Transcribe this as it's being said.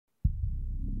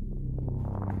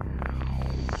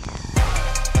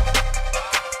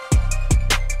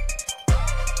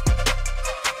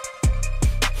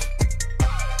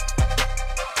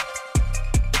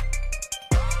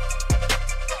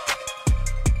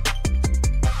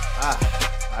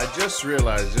I just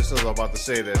realized, just as I was about to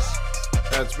say this,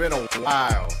 that it's been a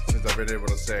while since I've been able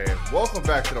to say it. Welcome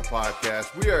back to the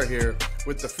podcast. We are here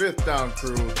with the Fifth Down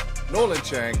crew, Nolan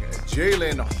Chang,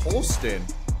 Jalen Holston.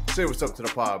 Say what's up to the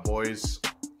pod, boys.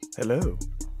 Hello.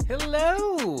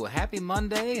 Hello. Happy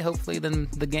Monday. Hopefully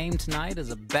the game tonight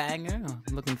is a banger.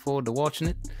 I'm looking forward to watching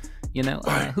it. You know,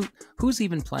 who's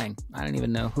even playing? I don't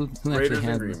even know who Raiders actually has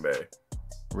and Green Bay.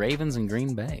 Ravens and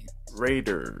Green Bay.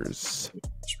 Raiders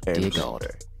and Dear Green God. Bay.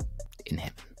 In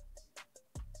heaven.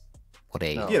 What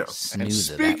a And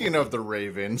snoozer. speaking of the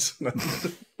Ravens.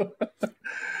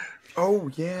 Oh,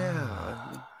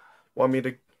 yeah. Want me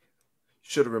to...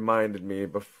 Should have reminded me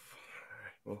before.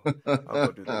 Well, I'll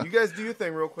go do that. You guys do your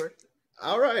thing real quick.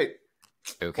 All right.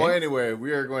 Okay. Well, anyway,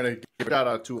 we are going to give a shout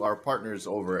out to our partners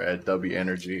over at Dubby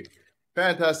Energy.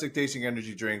 Fantastic tasting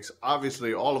energy drinks.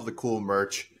 Obviously, all of the cool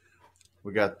merch.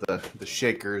 We got the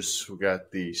shakers. We got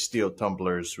the steel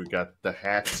tumblers. We got the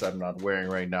hats I'm not wearing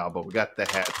right now, but we got the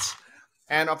hats.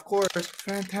 And, of course,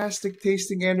 fantastic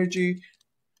tasting energy.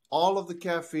 All of the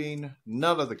caffeine,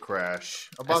 none of the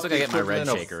crash. I still gotta get my red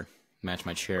of- shaker. Match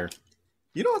my chair.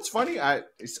 You know what's funny? I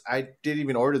didn't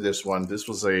even order this one. This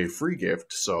was a free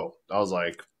gift, so I was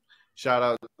like, shout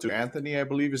out to Anthony, I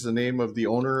believe is the name of the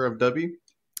owner of Dubby.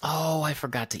 Oh, I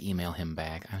forgot to email him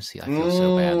back. I feel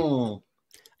so bad.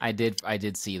 I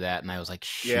did see that, and I was like,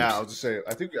 shoot. Yeah, I was just saying.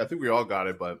 I think we all got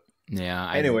it, but Yeah,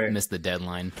 I Anyway. missed the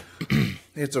deadline.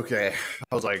 it's okay.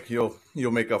 I was like, you'll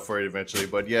make up for it eventually.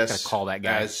 But yes, Gotta call that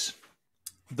guy. As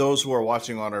those who are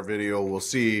watching on our video will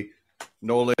see,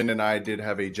 Nolan and I did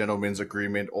have a gentleman's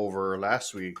agreement over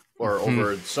last week or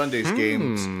over Sunday's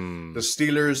games. The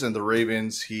Steelers and the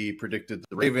Ravens. He predicted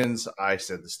the Ravens. I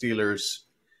said the Steelers.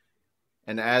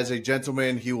 And as a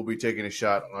gentleman, he will be taking a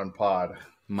shot on pod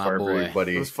My for boy.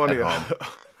 everybody. It was funny. at home.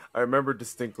 I remember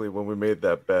distinctly when we made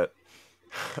that bet.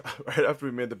 Right after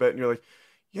we made the bet, and you're like,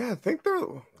 yeah, I think they're,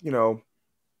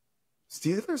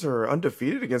 Steelers are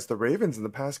undefeated against the Ravens in the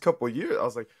past couple of years. I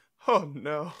was like, oh,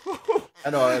 no. I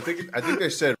know. I think they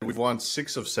said we've won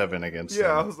 6 of 7 against them.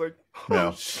 Yeah, I was like, oh,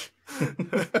 No.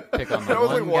 Pick on the I was,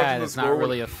 like, one watching guy the that's score not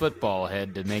really a football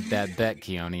head to make that bet,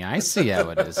 Keone. I see how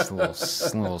it is,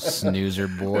 little snoozer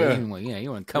boy. Yeah.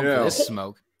 You want to come Yeah. for this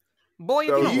smoke. Boy, if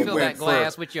No, you he don't fill went that glass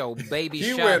first. with your baby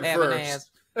He shot went having first.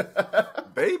 ass.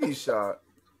 baby shot.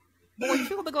 Boy,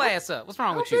 fill the glass up. What's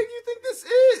wrong How with big you? you think this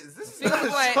is? This is Fill not the,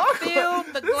 a glass, chocolate. fill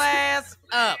the This- glass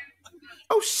up.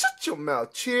 Oh, shut your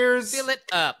mouth. Cheers. Fill it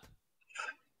up.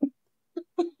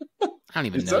 I don't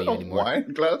even Is know that you a anymore.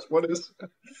 wine glass? What is it?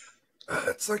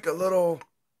 It's like a little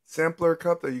sampler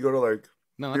cup that you go to, like,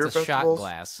 No, beer it's a shot festivals?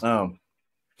 glass Oh.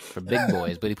 for big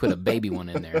boys, but he put a baby one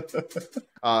in there.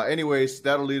 Anyways,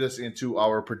 that'll lead us into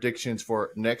our predictions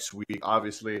for next week.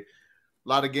 Obviously, a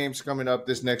lot of games coming up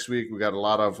this next week. We got a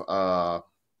lot of,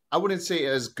 I wouldn't say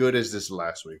as good as this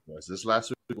last week was. This last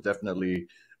week was definitely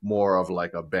more of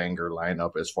like a banger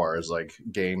lineup as far as like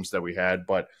games that we had.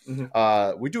 But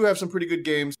we do have some pretty good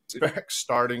games. In fact,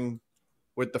 starting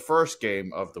with the first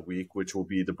game of the week, which will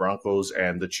be the Broncos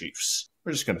and the Chiefs.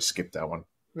 We're just going to skip that one.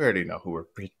 We already know who we're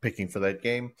picking for that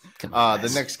game. Come on, The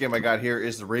guys. next game I got here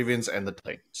is the Ravens and the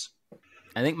Titans.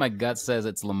 I think my gut says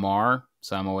it's Lamar,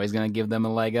 so I'm always going to give them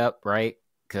a leg up, right?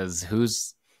 Because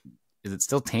is it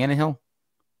still Tannehill?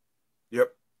 Yep.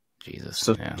 Jesus.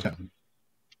 So, yeah.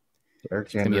 Derrick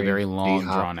It's going to be a Henry, very long,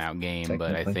 D-Hop. drawn-out game,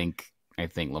 but I technically.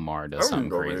 think Lamar I does something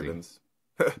wouldn't go crazy. Ravens.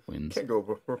 Wins. Can't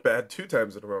go we're bad 2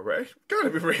 times in a row, right? Gotta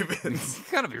be Ravens.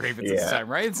 It's got to be Ravens this Yeah. time,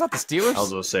 right? It's not the Steelers? I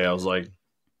was going to say, I was like,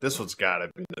 this one's got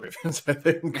to be the Ravens, I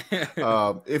think.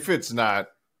 If it's not,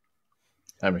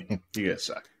 I mean, you guys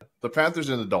suck. The Panthers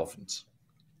and the Dolphins.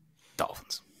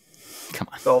 Dolphins. Come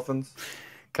on. Dolphins.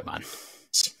 Come on.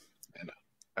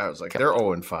 I was like, Come they're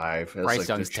on. 0-5. It's Bryce like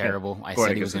Young's they're terrible. I going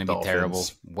said he was against going the to be terrible.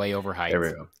 Dolphins. Way overhyped. There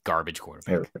we go. Garbage There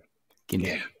quarterback. we go.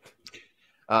 Continue.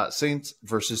 Yeah. Saints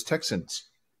versus Texans.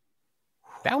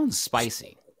 That one's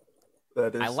spicy.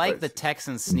 That is I like the spicy.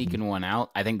 Texans sneaking one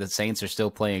out. I think the Saints are still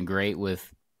playing great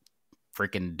with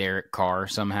freaking Derek Carr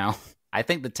somehow. I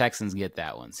think the Texans get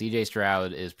that one. CJ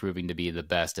Stroud is proving to be the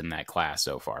best in that class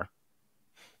so far.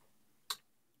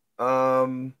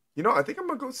 I think I'm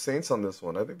gonna go Saints on this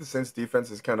one. I think the Saints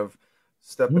defense is kind of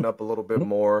stepping up a little bit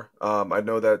more. I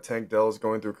know that Tank Dell is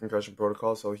going through concussion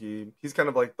protocol, so he's kind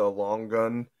of like the long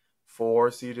gun for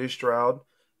CJ Stroud.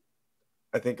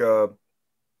 I think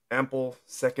ample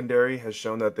secondary has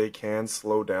shown that they can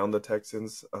slow down the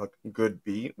Texans a good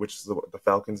beat, which is what the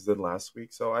Falcons did last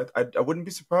week. So I wouldn't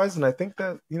be surprised, and I think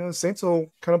that the Saints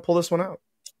will kind of pull this one out.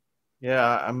 Yeah,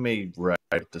 I may ride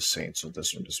the Saints with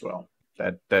this one as well.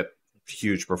 That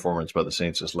huge performance by the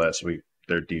Saints this last week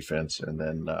their defense, and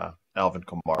then Alvin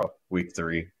Kamara, week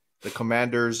 3. The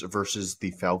Commanders versus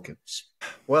the Falcons.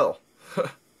 Well,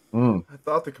 I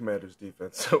thought the Commanders'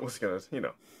 defense was going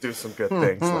to, do some good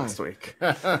things last week. We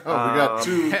got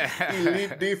 2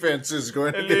 elite defenses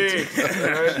going against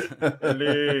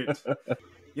elite.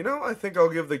 I think I'll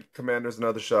give the Commanders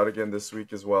another shot again this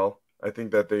week as well. I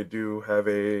think that they do have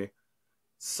a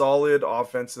solid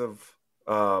offensive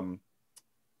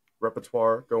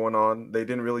repertoire going on. They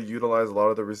didn't really utilize a lot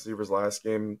of the receivers last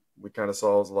game. We kind of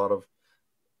saw a lot of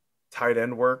tight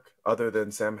end work other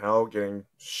than Sam Howell getting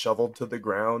shoveled to the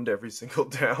ground every single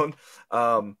down.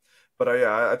 But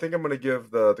I think I'm going to give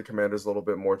the Commanders a little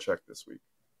bit more check this week.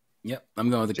 Yep, I'm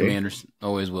going with the Commanders.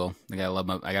 Always will. I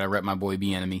gotta rep my boy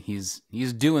Bieniemy.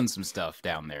 He's doing some stuff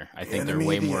down there. I think they're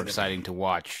way more exciting to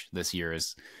watch this year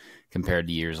as compared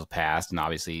to years past, and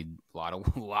obviously a lot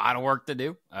of work to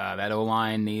do. That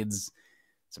O-line needs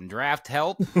some draft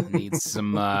help. Needs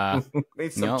some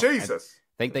Jesus.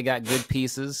 I think they got good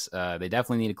pieces. They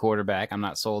definitely need a quarterback. I'm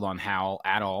not sold on Howell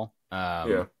at all.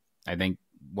 I think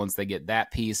once they get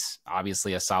that piece,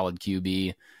 obviously a solid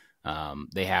QB,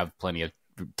 they have plenty of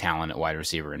talent at wide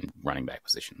receiver and running back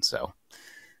position. So,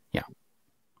 yeah.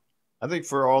 I think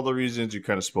for all the reasons you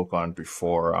kind of spoke on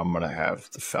before, I'm going to have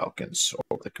the Falcons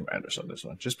over the Commanders on this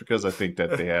one, just because I think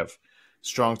that they have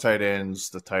strong tight ends.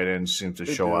 The tight ends seem to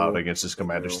show out against this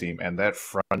Commanders team, and that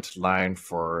front line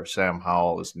for Sam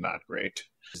Howell is not great.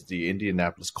 It's the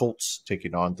Indianapolis Colts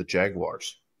taking on the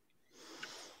Jaguars.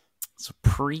 So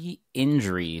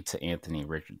pre-injury to Anthony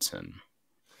Richardson,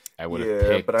 I would have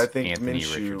picked but I think Anthony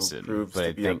Minshew Richardson. proves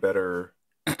to be a better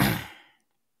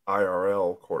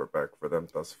IRL quarterback for them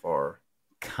thus far.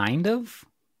 Kind of.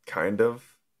 Somewhat.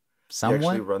 He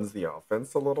actually Somewhat. runs the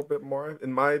offense a little bit more,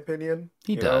 in my opinion.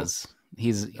 He does.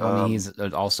 He's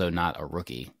also not a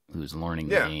rookie who's learning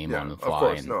the game on the fly. Of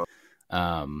course, no.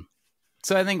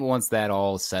 So I think once that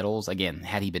all settles, again,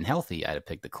 had he been healthy, I'd have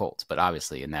picked the Colts. But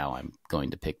obviously, now I'm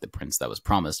going to pick the prince that was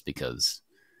promised, because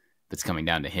if it's coming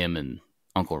down to him and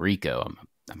Uncle Rico,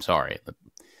 I'm sorry. The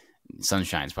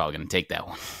Sunshine's probably going to take that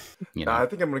one. I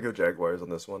think I'm going to go Jaguars on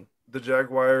this one. The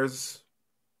Jaguars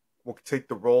will take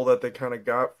the role that they kind of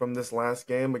got from this last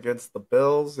game against the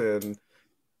Bills. And,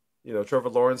 Trevor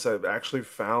Lawrence have actually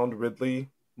found Ridley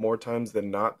more times than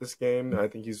not this game. I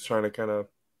think he's trying to kind of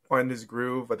find his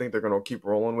groove. I think they're going to keep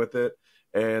rolling with it.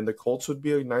 And the Colts would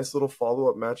be a nice little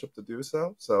follow-up matchup to do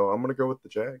so. So I'm going to go with the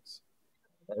Jags.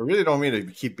 I really don't mean to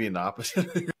keep being the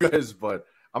opposite of you guys, but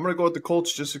I'm going to go with the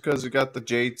Colts just because we got the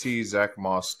JT Zach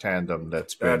Moss tandem.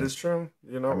 That is true.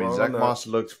 Zach Moss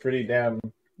looked pretty damn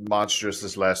monstrous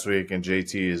this last week, and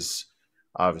JT is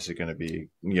obviously going to be,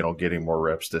 getting more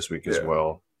reps this week as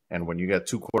well. And when you got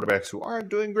 2 quarterbacks who aren't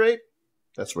doing great,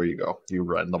 that's where you go. You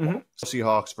run the ball.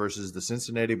 Seahawks versus the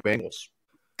Cincinnati Bengals.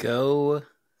 Go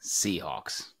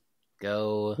Seahawks.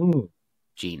 Go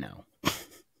Geno.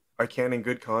 I can in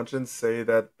good conscience say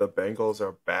that the Bengals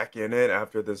are back in it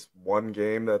after this one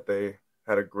game that they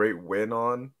had a great win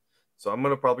on. So I'm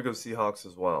going to probably go Seahawks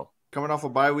as well. Coming off a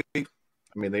bye week.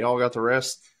 They all got the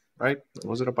rest, right?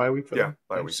 Was it a bye week for them?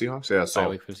 Bye week. Seahawks? Yeah, so bye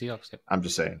week for Seahawks. Yep. I'm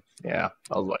just saying. Yeah,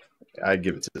 I'd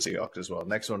give it to the Seahawks as well.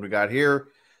 Next one we got here,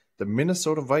 the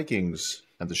Minnesota Vikings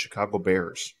and the Chicago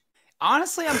Bears.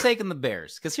 Honestly, I'm taking the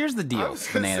Bears, because here's the deal,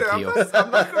 Banana Peel. I'm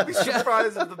not going to be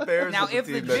surprised if the Bears. Now, if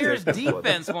the Bears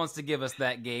defense wants to give us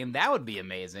that game, that would be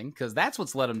amazing, because that's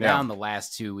what's let them down the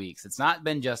last 2 weeks. It's not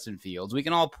been Justin Fields. We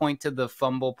can all point to the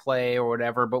fumble play or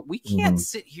whatever, but we can't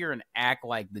sit here and act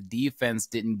like the defense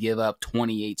didn't give up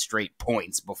 28 straight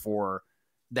points before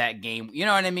that game. You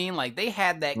know what I mean? Like, they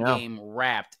had that game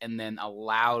wrapped and then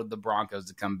allowed the Broncos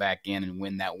to come back in and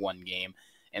win that one game.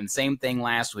 And same thing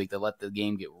last week. They let the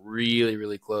game get really,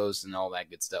 really close and all that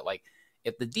good stuff. Like,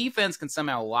 if the defense can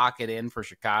somehow lock it in for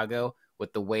Chicago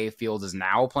with the way Fields is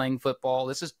now playing football,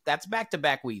 that's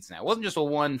back-to-back weeks now. It wasn't just a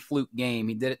one fluke game.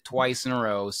 He did it twice in a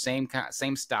row. Same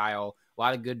style. A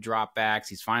lot of good dropbacks.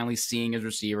 He's finally seeing his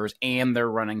receivers, and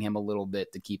they're running him a little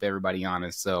bit to keep everybody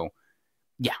honest. So,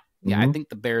 yeah, I think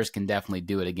the Bears can definitely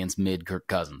do it against mid Kirk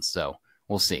Cousins. So,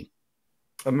 we'll see.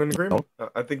 I'm in agreement.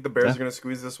 I think the Bears are going to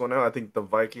squeeze this one out. I think the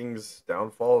Vikings'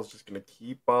 downfall is just going to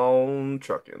keep on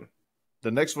trucking. The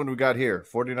next one we got here,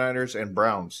 49ers and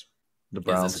Browns. The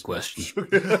Browns. Is this a question?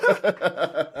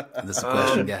 Is this a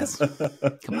question, guys?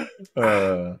 Come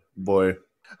on. Boy.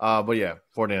 But yeah,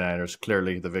 49ers,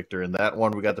 clearly the victor in that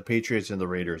one. We got the Patriots and the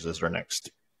Raiders as our next.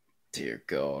 Dear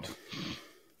God.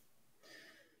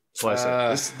 So I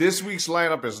said, this week's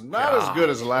lineup is not as good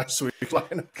as last week's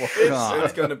lineup.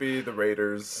 It's going to be the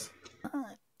Raiders.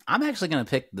 I'm actually going to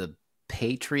pick the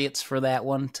Patriots for that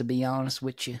one, to be honest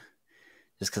with you.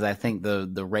 just because I think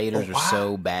the Raiders are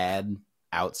so bad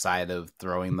outside of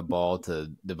throwing the ball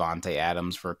to Devontae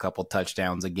Adams for a couple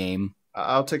touchdowns a game.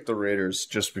 I'll take the Raiders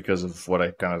just because of what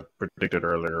I kind of predicted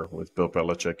earlier with Bill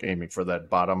Belichick aiming for that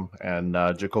bottom and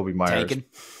Jacoby Myers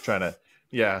trying to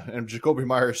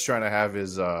have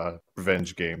his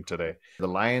revenge game today. The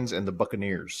Lions and the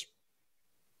Buccaneers.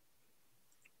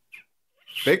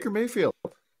 Baker Mayfield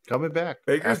coming back.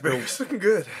 Baker's looking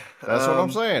good. That's what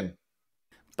I'm saying.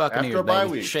 Buccaneers, after a bye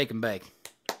week. Shake and bake.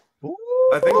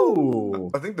 I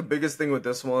think the biggest thing with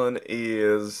this one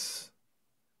is...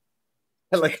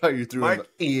 I like how you threw in the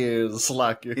ears,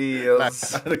 like your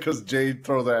ears, because Jay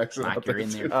throw the accent like out you're there. in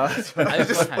there. I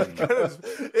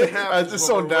just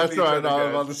so natural. I know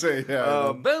I'm about to say,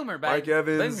 yeah. Boomer, baby. Mike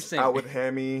Evans out with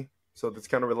hammy, so that's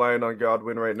kind of relying on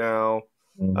Godwin right now.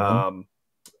 Mm-hmm.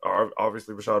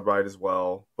 Obviously Rashad Wright as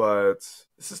well, but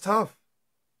this is tough.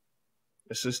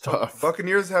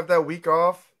 Buccaneers have that week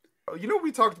off. You know,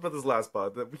 we talked about this last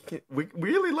pod that we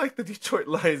really like the Detroit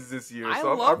Lions this year. I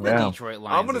love the Detroit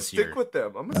Lions. I'm gonna stick with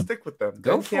them.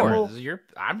 Go for it.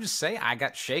 I'm just saying, I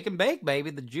got shake and bake, baby.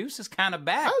 The juice is kind of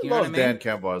back. I love Dan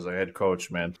Campbell as a head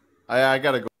coach, man. I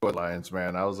gotta go with Lions,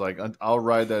 man. I was like, I'll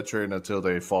ride that train until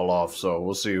they fall off. So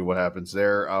we'll see what happens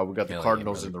there. We got the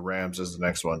Cardinals and the Rams as the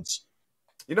next ones.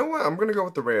 You know what? I'm gonna go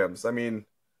with the Rams. I mean,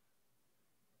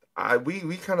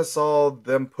 we kind of saw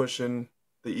them pushing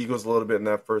the Eagles a little bit in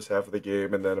that first half of the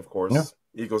game, and then, of course,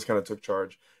 Eagles kind of took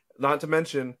charge. Not to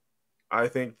mention, I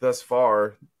think thus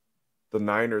far, the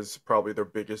Niners, probably their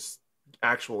biggest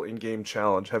actual in-game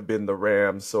challenge, have been the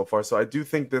Rams so far. So I do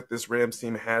think that this Rams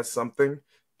team has something.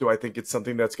 Do I think it's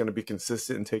something that's going to be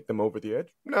consistent and take them over the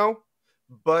edge? No.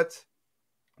 But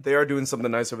they are doing something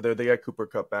nice over there. They got Cooper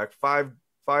Kupp back. 6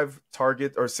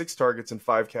 targets and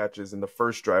 5 catches in the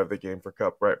first drive of the game for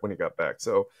Kupp right when he got back.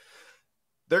 So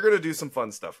they're going to do some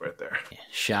fun stuff right there. Yeah,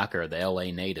 shocker, the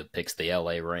L.A. native picks the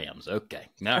L.A. Rams. Okay.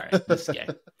 All right, this guy.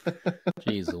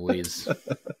 Jeez Louise.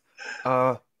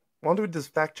 Want to do this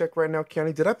fact check right now,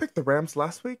 Kenny? Did I pick the Rams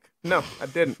last week? No, I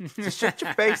didn't. So shut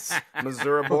your face,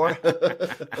 Missouri boy.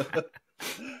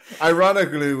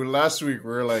 Ironically, last week we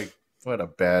were like, what a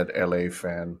bad LA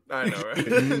fan. I know, right?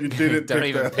 You didn't Don't pick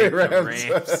even the pick Rams. the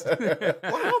Rams.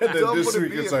 How dumb would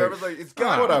it be if I was like, it's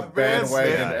got what a the Rams,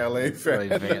 bandwagon man. LA fan.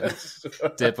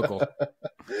 Typical.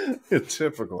 A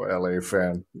typical LA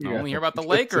fan. I only hear about the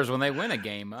Lakers when they win a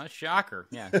game. Shocker.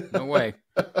 Yeah, no way.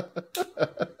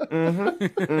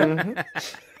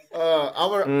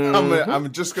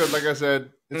 I'm just good. Like I said,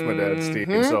 it's my dad's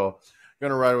team, so I'm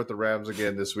gonna ride with the Rams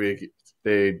again this week.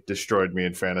 They destroyed me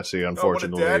in fantasy,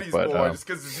 unfortunately. Daddy's but boy, just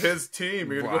because it's his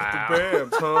team, you're gonna go with the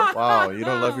Rams, huh? Wow, you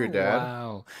don't love your dad?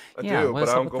 Wow. I do, but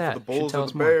I don't go for the Bulls or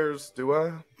the Bears, do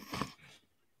I?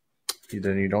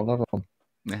 Then you don't love them.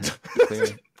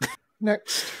 Clearly.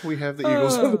 Next, we have the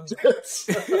Eagles and the Jets.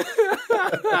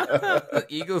 The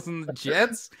Eagles and the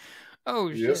Jets?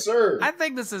 Oh, shit. Yes, sir. I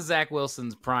think this is Zach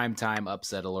Wilson's primetime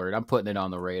upset alert. I'm putting it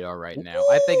on the radar right now.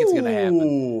 I think it's going to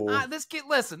happen. This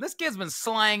kid's been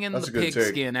slanging the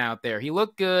pigskin out there. He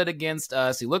looked good against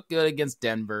us. He looked good against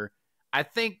Denver. I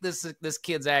think this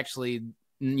kid's actually,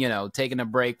 taking a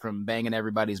break from banging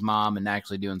everybody's mom and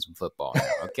actually doing some football now,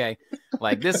 okay?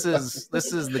 Like, this is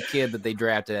the kid that they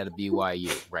drafted out of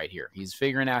BYU right here. He's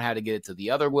figuring out how to get it to the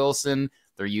other Wilson.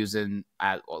 They're using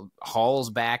Hall's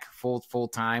back full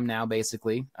time now,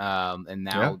 basically. And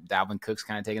now Dalvin Cook's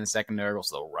kind of taking the secondary,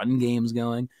 so the run game's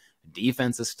going.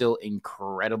 Defense is still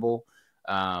incredible.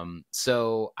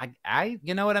 So I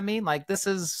you know what I mean? Like, this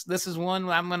is one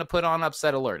I'm going to put on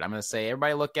upset alert. I'm going to say,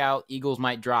 everybody look out. Eagles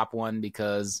might drop one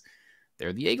because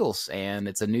they're the Eagles, and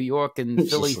it's a New York and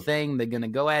Philly thing. They're going to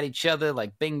go at each other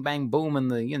like bing, bang, boom, and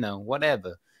the,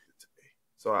 whatever.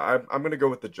 So I'm going to go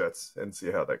with the Jets and see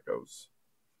how that goes.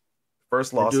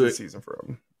 First loss of the season for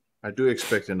him. I do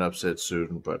expect an upset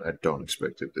soon, but I don't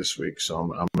expect it this week. So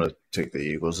I'm going to take the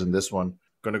Eagles in this one.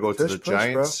 Going to go to the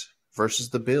Giants versus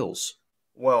the Bills.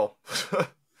 Well,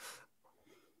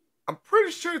 I'm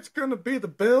pretty sure it's going to be the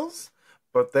Bills,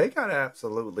 but they got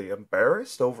absolutely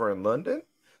embarrassed over in London.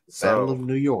 Battle of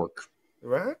New York.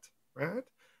 Right.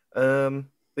 But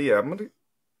yeah, I'm gonna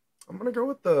go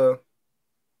with the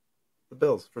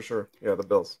Bills for sure. Yeah, the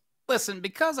Bills. Listen,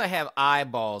 because I have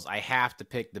eyeballs, I have to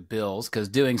pick the Bills, because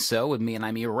doing so would mean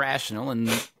I'm irrational and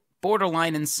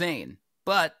borderline insane.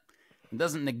 But it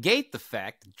doesn't negate the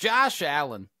fact that Josh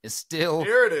Allen is still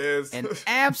Here it is. an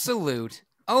absolute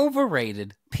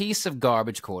overrated piece of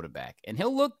garbage quarterback. And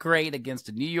he'll look great against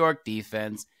a New York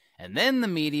defense, and then the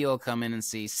media will come in and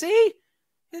see,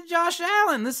 Josh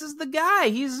Allen, this is the guy.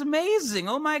 He's amazing.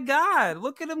 Oh my God,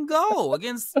 look at him go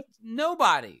against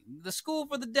nobody. The school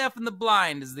for the deaf and the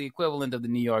blind is the equivalent of the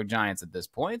New York Giants at this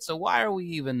point. So why are we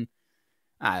even?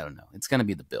 I don't know. It's going to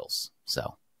be the Bills.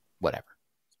 So whatever.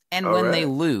 And when they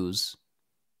lose,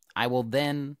 I will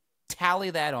then tally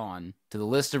that on to the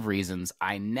list of reasons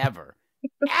I never,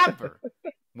 ever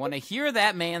want to hear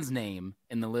that man's name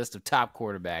in the list of top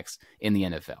quarterbacks in the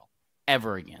NFL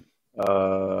ever again.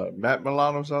 Matt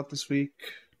Milano's out this week.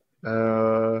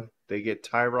 They get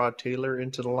Tyrod Taylor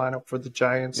into the lineup for the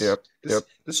Giants. Yep.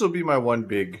 This will be my one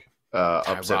big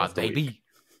upset Tyrod, of the baby. week.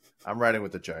 I'm riding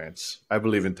with the Giants. I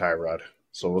believe in Tyrod,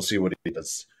 so we'll see what he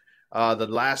does. The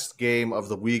last game of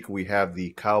the week, we have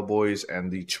the Cowboys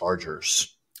and the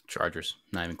Chargers. Chargers,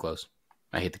 not even close.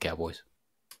 I hate the Cowboys.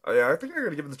 Yeah, I think I'm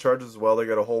going to give it the Chargers as well. They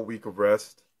got a whole week of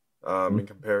rest in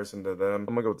comparison to them. I'm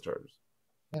going to go with the Chargers.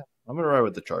 Yeah, I'm going to ride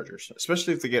with the Chargers,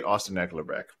 especially if they get Austin Eckler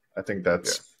back. I think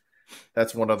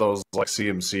that's one of those like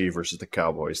CMC versus the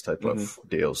Cowboys type of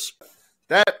deals.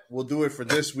 That will do it for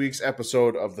this week's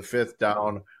episode of The Fifth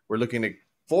Down. We're looking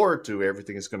forward to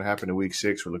everything that's going to happen in Week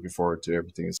 6. We're looking forward to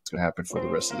everything that's going to happen for the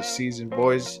rest of the season,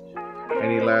 boys.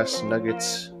 Any last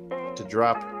nuggets to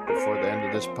drop before the end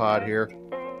of this pod here?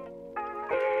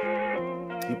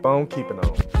 Keep on keeping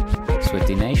on.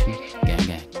 Swifty Nation, gang,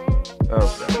 gang.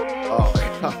 Okay. Oh,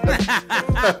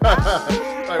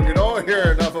 I can all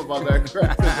hear enough about that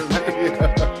crap in the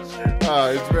media.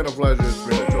 It's been a pleasure. It's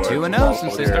been a joy. 2-0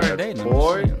 since they started dating.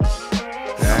 Boy,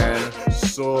 and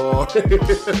so Give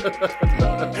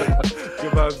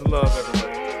us love, everybody.